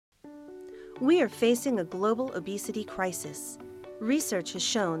We are facing a global obesity crisis. Research has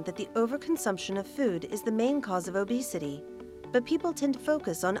shown that the overconsumption of food is the main cause of obesity, but people tend to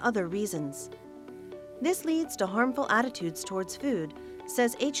focus on other reasons. This leads to harmful attitudes towards food,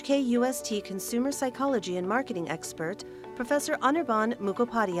 says HKUST consumer psychology and marketing expert, Professor Anirban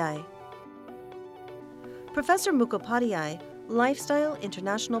Mukhopadhyay. Professor Mukhopadhyay, Lifestyle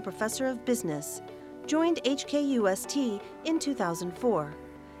International Professor of Business, joined HKUST in 2004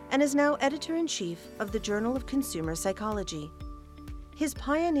 and is now editor-in-chief of the Journal of Consumer Psychology. His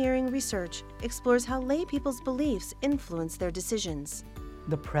pioneering research explores how lay people's beliefs influence their decisions.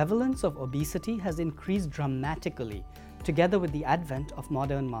 The prevalence of obesity has increased dramatically together with the advent of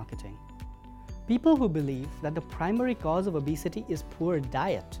modern marketing. People who believe that the primary cause of obesity is poor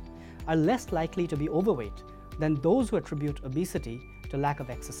diet are less likely to be overweight than those who attribute obesity to lack of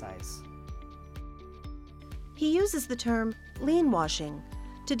exercise. He uses the term lean washing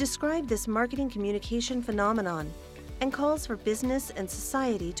to describe this marketing communication phenomenon and calls for business and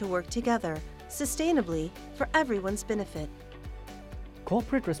society to work together sustainably for everyone's benefit.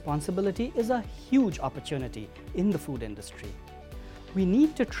 Corporate responsibility is a huge opportunity in the food industry. We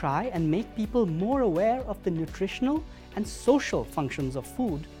need to try and make people more aware of the nutritional and social functions of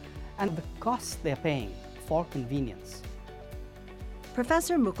food and the costs they're paying for convenience.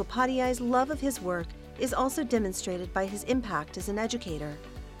 Professor Mukhopadhyay's love of his work is also demonstrated by his impact as an educator.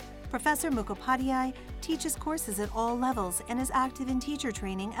 Professor Mukhopadhyay teaches courses at all levels and is active in teacher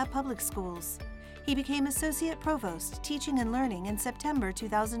training at public schools. He became Associate Provost, Teaching and Learning in September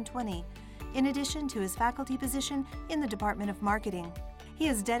 2020, in addition to his faculty position in the Department of Marketing. He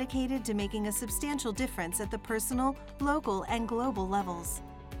is dedicated to making a substantial difference at the personal, local, and global levels.